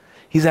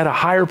 He's at a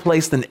higher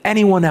place than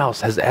anyone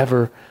else has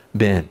ever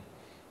been.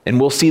 And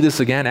we'll see this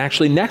again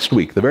actually next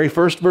week. The very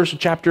first verse of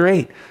chapter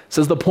 8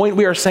 says the point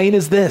we are saying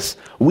is this: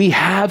 we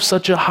have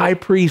such a high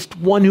priest,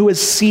 one who is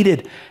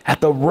seated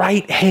at the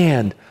right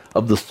hand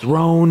of the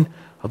throne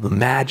of the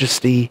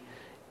majesty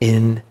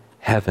in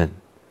heaven.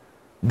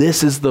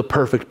 This is the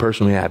perfect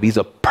person we have. He's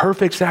a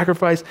perfect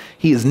sacrifice.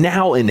 He is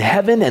now in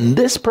heaven, and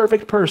this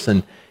perfect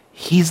person,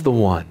 he's the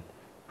one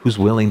who's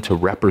willing to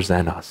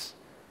represent us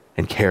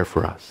and care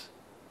for us.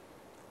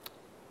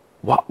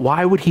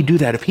 Why would he do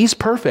that? If he's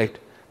perfect,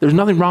 there's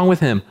nothing wrong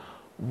with him.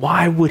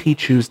 Why would he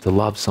choose to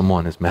love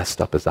someone as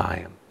messed up as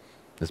I am,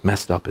 as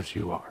messed up as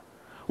you are?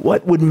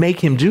 What would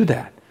make him do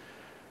that?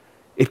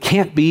 It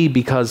can't be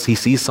because he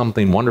sees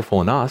something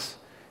wonderful in us.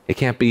 It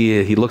can't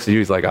be he looks at you,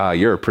 he's like,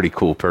 you're a pretty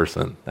cool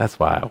person. That's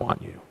why I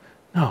want you.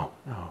 No.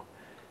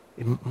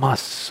 It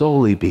must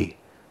solely be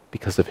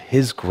because of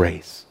his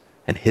grace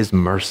and his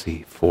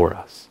mercy for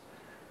us.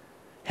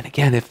 And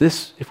again,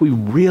 if we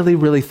really,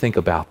 really think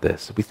about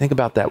this, if we think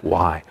about that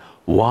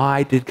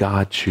why did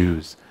God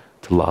choose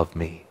to love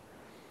me?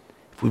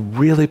 If we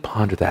really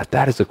ponder that,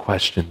 that is a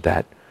question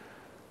that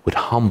would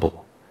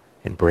humble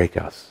and break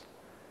us.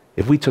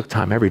 If we took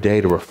time every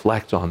day to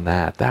reflect on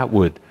that, that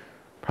would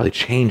probably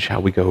change how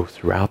we go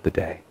throughout the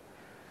day.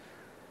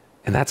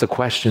 And that's a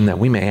question that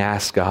we may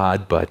ask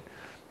God, but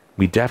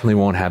we definitely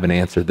won't have an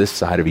answer this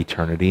side of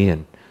eternity,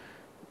 and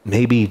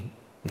maybe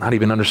not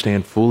even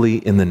understand fully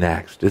in the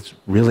next. It's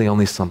really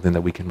only something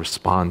that we can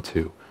respond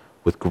to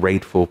with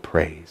grateful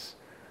praise.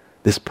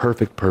 This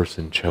perfect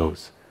person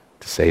chose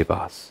to save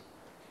us.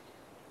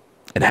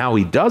 And how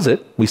he does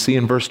it, we see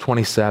in verse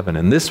 27.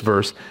 In this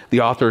verse,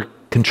 the author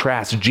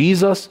contrasts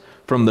Jesus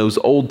from those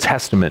Old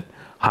Testament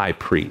high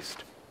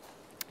priests.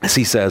 As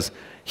he says,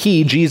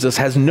 he, Jesus,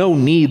 has no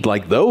need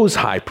like those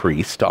high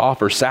priests to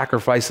offer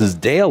sacrifices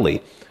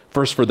daily,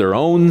 first for their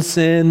own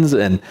sins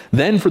and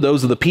then for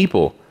those of the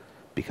people,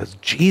 because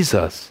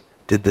Jesus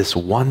did this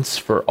once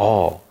for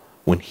all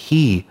when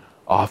he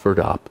offered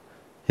up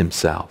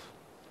himself.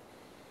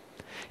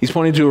 He's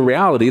pointing to a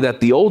reality that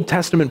the Old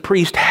Testament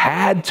priest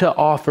had to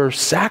offer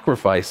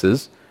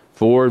sacrifices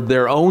for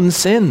their own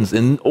sins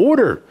in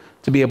order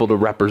to be able to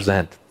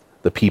represent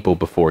the people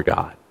before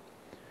God.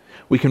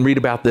 We can read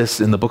about this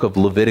in the book of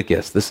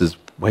Leviticus. This is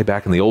way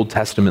back in the Old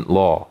Testament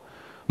law.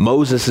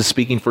 Moses is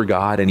speaking for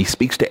God, and he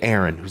speaks to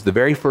Aaron, who's the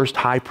very first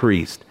high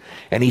priest.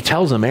 And he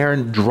tells him,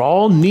 Aaron,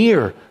 draw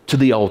near to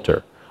the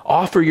altar.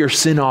 Offer your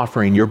sin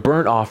offering, your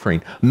burnt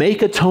offering.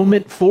 Make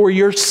atonement for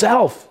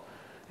yourself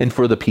and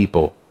for the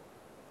people.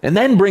 And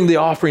then bring the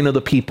offering of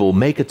the people.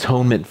 Make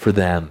atonement for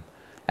them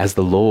as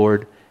the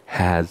Lord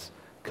has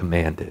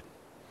commanded.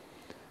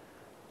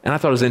 And I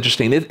thought it was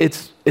interesting.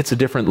 It's a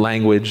different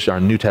language.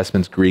 Our New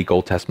Testament's Greek,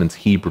 Old Testament's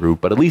Hebrew.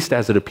 But at least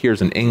as it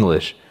appears in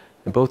English,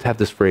 they both have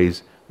this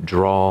phrase,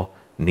 draw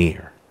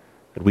near,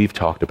 that we've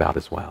talked about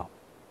as well.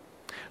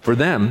 For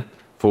them,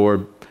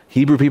 for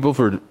Hebrew people,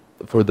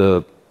 for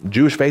the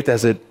Jewish faith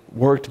as it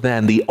worked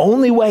then, the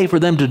only way for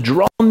them to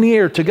draw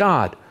near to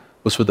God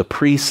was for the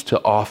priests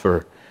to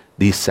offer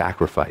these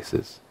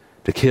sacrifices,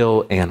 to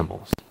kill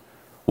animals.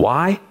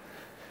 Why?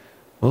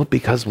 Well,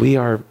 because we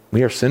are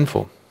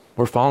sinful.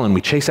 We're fallen.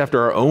 We chase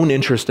after our own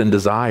interest and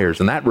desires,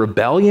 and that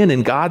rebellion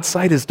in God's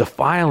sight is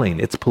defiling.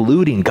 It's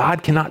polluting.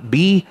 God cannot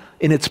be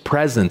in its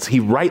presence. He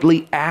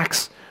rightly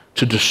acts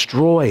to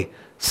destroy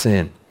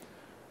sin.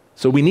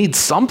 So we need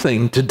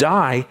something to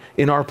die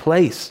in our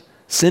place.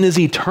 Sin is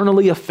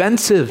eternally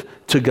offensive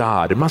to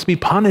God. It must be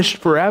punished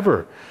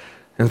forever.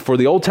 And for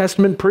the Old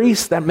Testament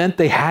priests, that meant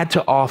they had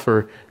to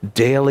offer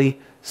daily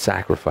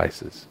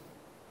sacrifices.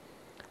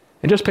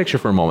 And just picture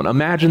for a moment,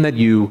 imagine that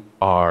you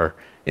are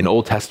an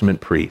Old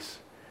Testament priest,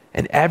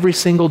 and every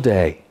single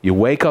day you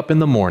wake up in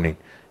the morning,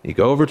 you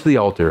go over to the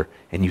altar,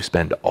 and you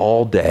spend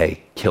all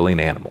day killing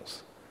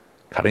animals,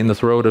 cutting the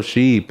throat of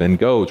sheep and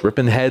goats,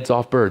 ripping heads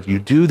off birds. You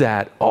do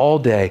that all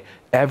day,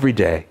 every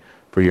day,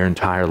 for your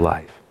entire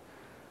life.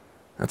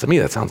 Now, to me,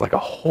 that sounds like a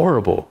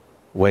horrible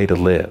way to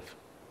live.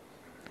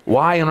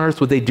 Why on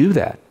earth would they do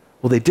that?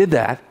 Well, they did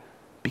that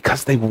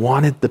because they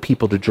wanted the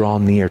people to draw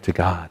near to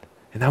God.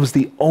 And that was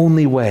the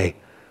only way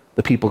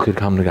the people could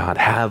come to God,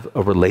 have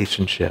a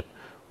relationship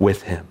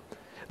with him.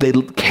 They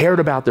cared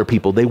about their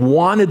people. They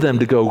wanted them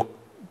to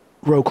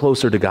grow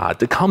closer to God,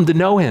 to come to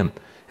know him.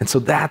 And so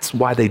that's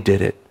why they did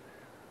it.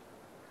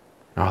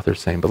 The author's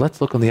saying, but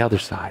let's look on the other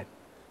side.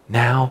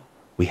 Now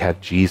we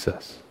have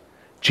Jesus.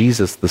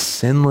 Jesus, the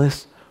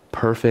sinless,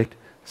 perfect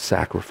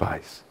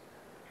sacrifice.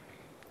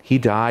 He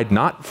died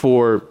not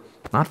for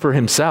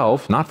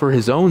himself, not for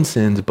his own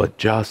sins, but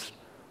just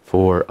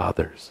for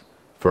others,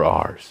 for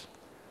ours.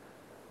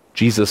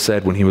 Jesus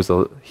said when he was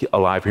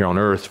alive here on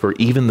earth, for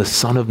even the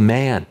Son of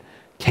Man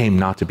came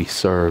not to be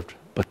served,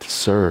 but to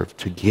serve,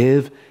 to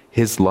give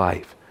his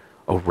life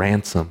a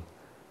ransom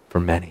for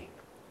many.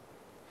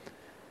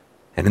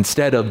 And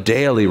instead of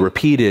daily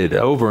repeated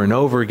over and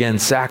over again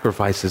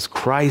sacrifices,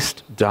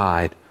 Christ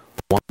died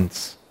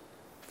once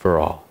for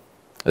all.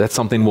 That's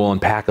something we'll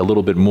unpack a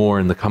little bit more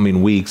in the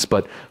coming weeks,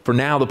 but for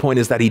now the point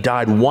is that he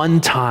died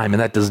one time,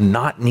 and that does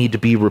not need to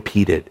be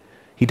repeated.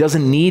 He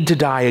doesn't need to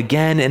die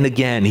again and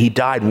again. He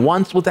died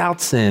once without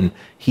sin.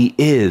 He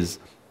is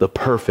the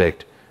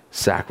perfect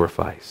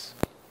sacrifice.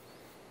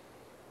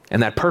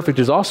 And that perfect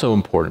is also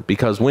important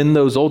because when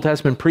those Old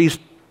Testament priests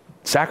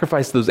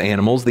sacrificed those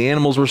animals, the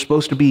animals were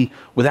supposed to be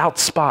without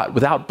spot,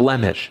 without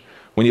blemish.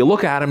 When you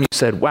look at them, you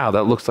said, wow,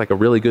 that looks like a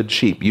really good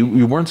sheep.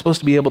 You weren't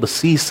supposed to be able to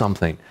see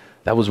something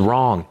that was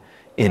wrong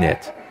in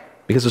it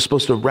because it's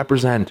supposed to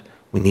represent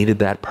we needed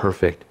that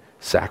perfect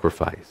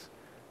sacrifice.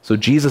 So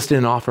Jesus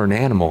didn't offer an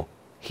animal.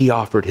 He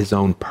offered his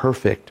own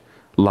perfect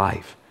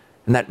life,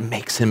 and that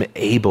makes him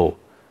able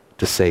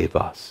to save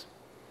us.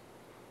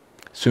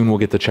 Soon we'll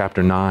get to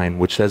chapter 9,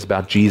 which says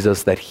about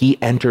Jesus that he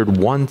entered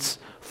once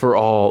for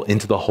all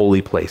into the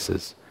holy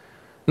places,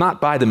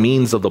 not by the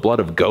means of the blood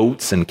of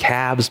goats and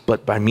calves,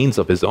 but by means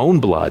of his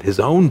own blood, his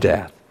own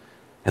death.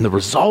 And the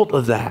result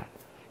of that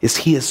is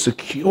he has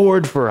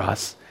secured for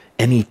us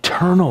an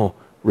eternal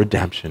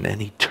redemption, an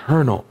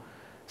eternal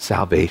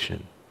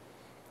salvation.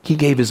 He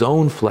gave his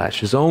own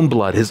flesh, his own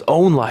blood, his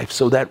own life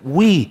so that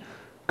we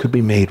could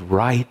be made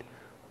right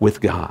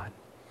with God.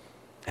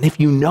 And if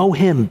you know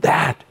him,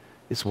 that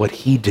is what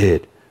he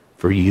did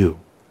for you.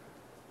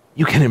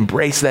 You can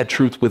embrace that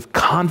truth with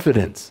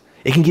confidence.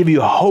 It can give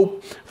you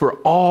hope for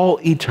all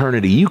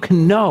eternity. You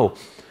can know,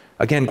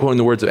 again, quoting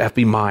the words of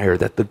F.B. Meyer,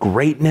 that the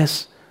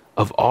greatness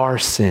of our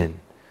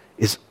sin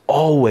is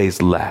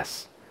always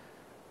less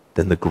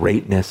than the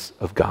greatness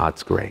of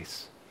God's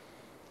grace.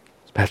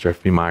 As Pastor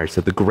F.B. Meyer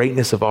said, the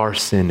greatness of our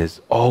sin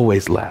is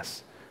always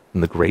less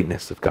than the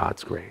greatness of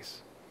God's grace.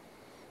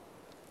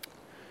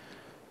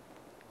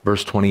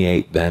 Verse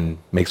 28 then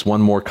makes one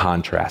more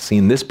contrast,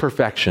 seeing this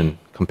perfection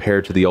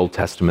compared to the Old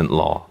Testament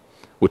law,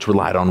 which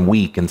relied on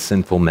weak and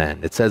sinful men.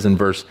 It says in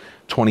verse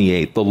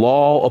 28, the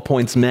law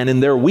appoints men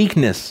in their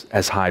weakness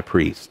as high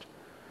priest,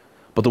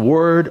 but the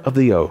word of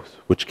the oath,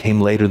 which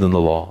came later than the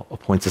law,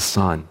 appoints a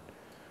son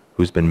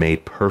who's been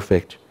made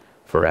perfect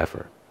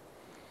forever.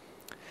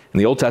 In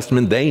the Old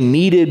Testament, they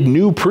needed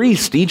new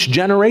priests each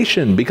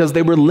generation because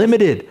they were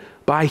limited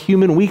by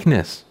human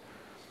weakness.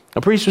 A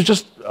priest was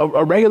just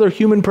a regular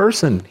human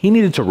person. He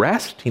needed to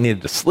rest. He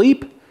needed to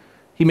sleep.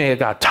 He may have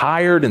got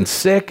tired and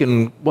sick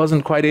and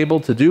wasn't quite able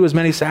to do as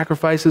many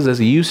sacrifices as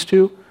he used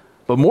to.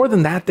 But more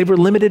than that, they were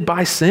limited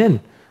by sin.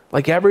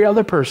 Like every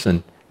other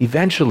person,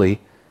 eventually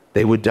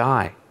they would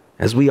die,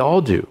 as we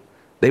all do.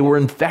 They were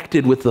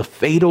infected with the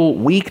fatal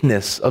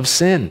weakness of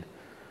sin.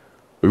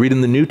 We read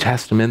in the New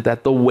Testament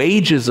that the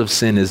wages of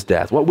sin is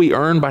death. What we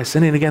earn by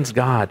sinning against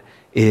God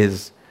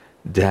is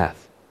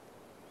death.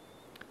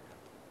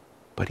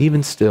 But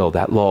even still,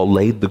 that law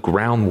laid the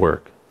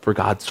groundwork for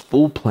God's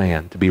full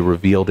plan to be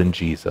revealed in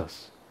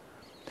Jesus.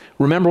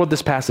 Remember what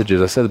this passage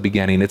is. I said at the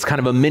beginning, it's kind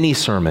of a mini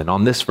sermon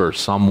on this verse,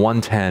 Psalm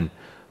 110,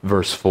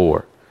 verse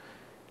 4.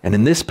 And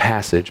in this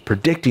passage,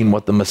 predicting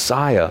what the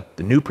Messiah,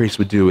 the new priest,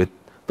 would do,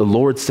 the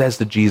Lord says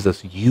to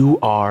Jesus, you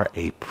are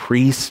a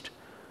priest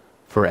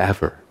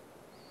forever.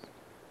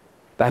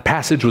 That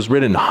passage was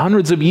written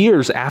hundreds of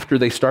years after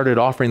they started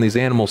offering these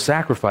animal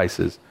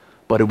sacrifices,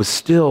 but it was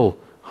still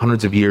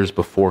hundreds of years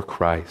before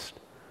Christ.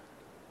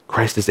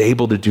 Christ is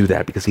able to do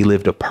that because he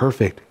lived a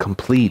perfect,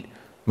 complete,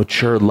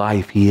 mature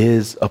life. He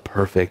is a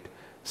perfect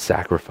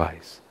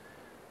sacrifice.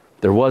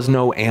 There was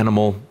no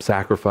animal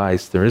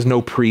sacrifice. There is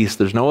no priest.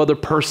 There's no other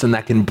person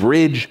that can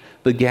bridge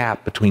the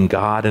gap between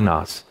God and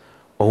us.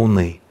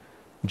 Only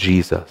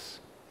Jesus.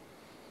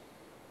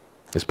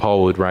 As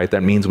Paul would write,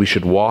 that means we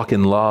should walk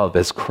in love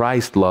as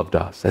Christ loved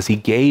us, as he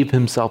gave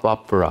himself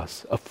up for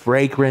us, a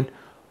fragrant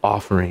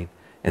offering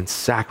and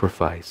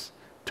sacrifice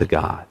to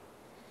God.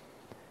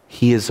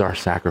 He is our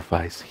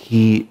sacrifice.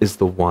 He is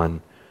the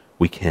one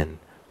we can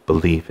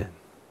believe in.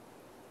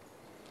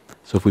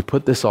 So if we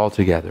put this all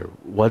together,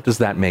 what does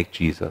that make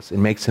Jesus? It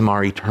makes him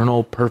our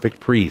eternal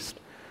perfect priest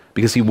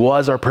because he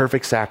was our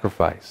perfect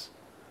sacrifice.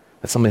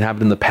 That's something that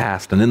happened in the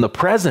past. And in the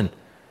present,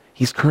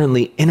 he's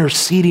currently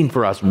interceding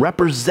for us,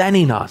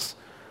 representing us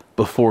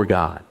before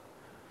God.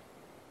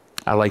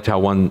 I liked how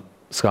one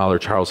scholar,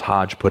 Charles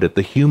Hodge, put it,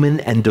 the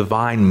human and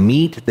divine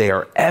meet. They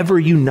are ever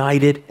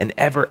united and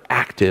ever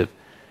active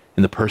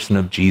in the person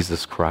of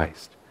Jesus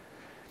Christ.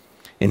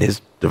 In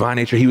his divine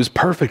nature, he was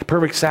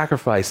perfect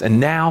sacrifice.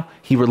 And now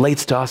he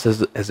relates to us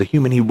as a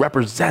human. He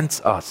represents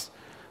us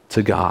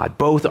to God.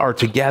 Both are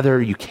together.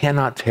 You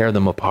cannot tear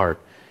them apart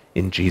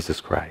in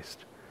Jesus Christ.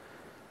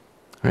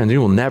 And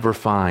you will never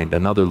find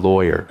another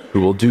lawyer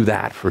who will do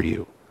that for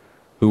you,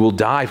 who will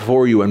die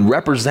for you and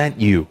represent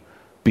you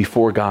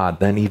before God,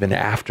 then even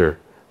after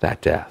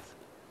that death.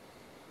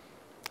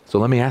 So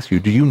let me ask you,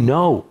 do you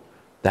know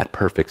that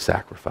perfect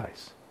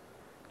sacrifice?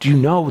 Do you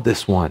know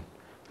this one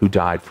who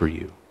died for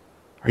you?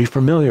 Are you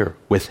familiar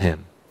with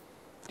him?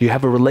 Do you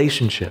have a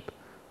relationship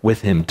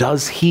with him?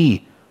 Does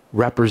he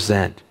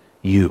represent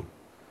you?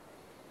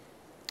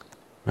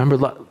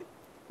 Remember,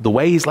 the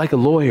way he's like a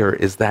lawyer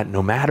is that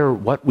no matter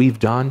what we've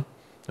done,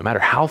 no matter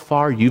how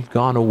far you've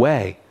gone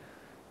away,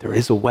 there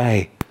is a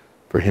way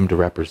for him to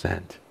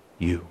represent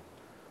you.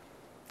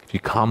 If you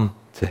come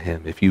to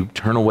him, if you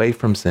turn away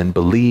from sin,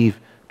 believe,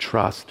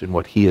 trust in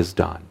what he has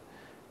done,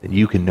 then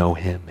you can know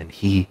him and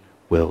he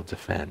will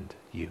defend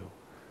you.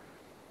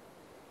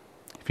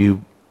 If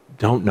you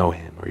don't know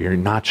him or you're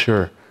not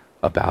sure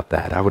about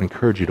that, I would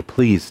encourage you to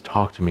please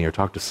talk to me or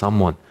talk to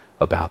someone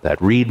about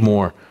that. Read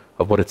more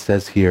of what it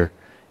says here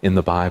in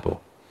the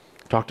Bible.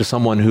 Talk to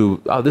someone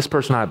who, this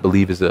person I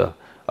believe is a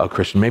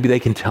Christian. Maybe they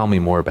can tell me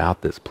more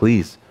about this.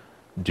 Please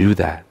do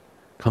that.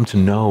 Come to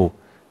know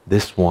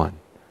this one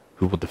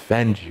who will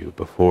defend you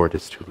before it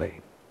is too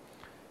late.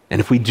 And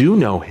if we do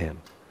know him,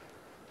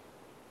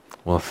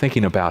 well,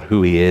 thinking about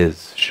who he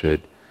is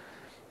should,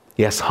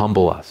 yes,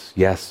 humble us.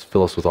 Yes,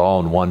 fill us with awe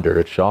and wonder.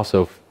 It should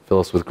also fill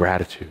us with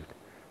gratitude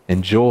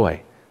and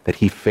joy that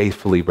he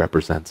faithfully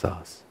represents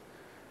us.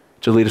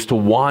 It should lead us to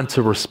want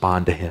to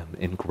respond to him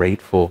in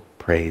grateful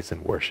praise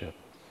and worship.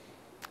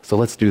 So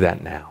let's do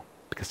that now,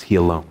 because he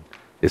alone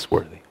is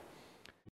worthy.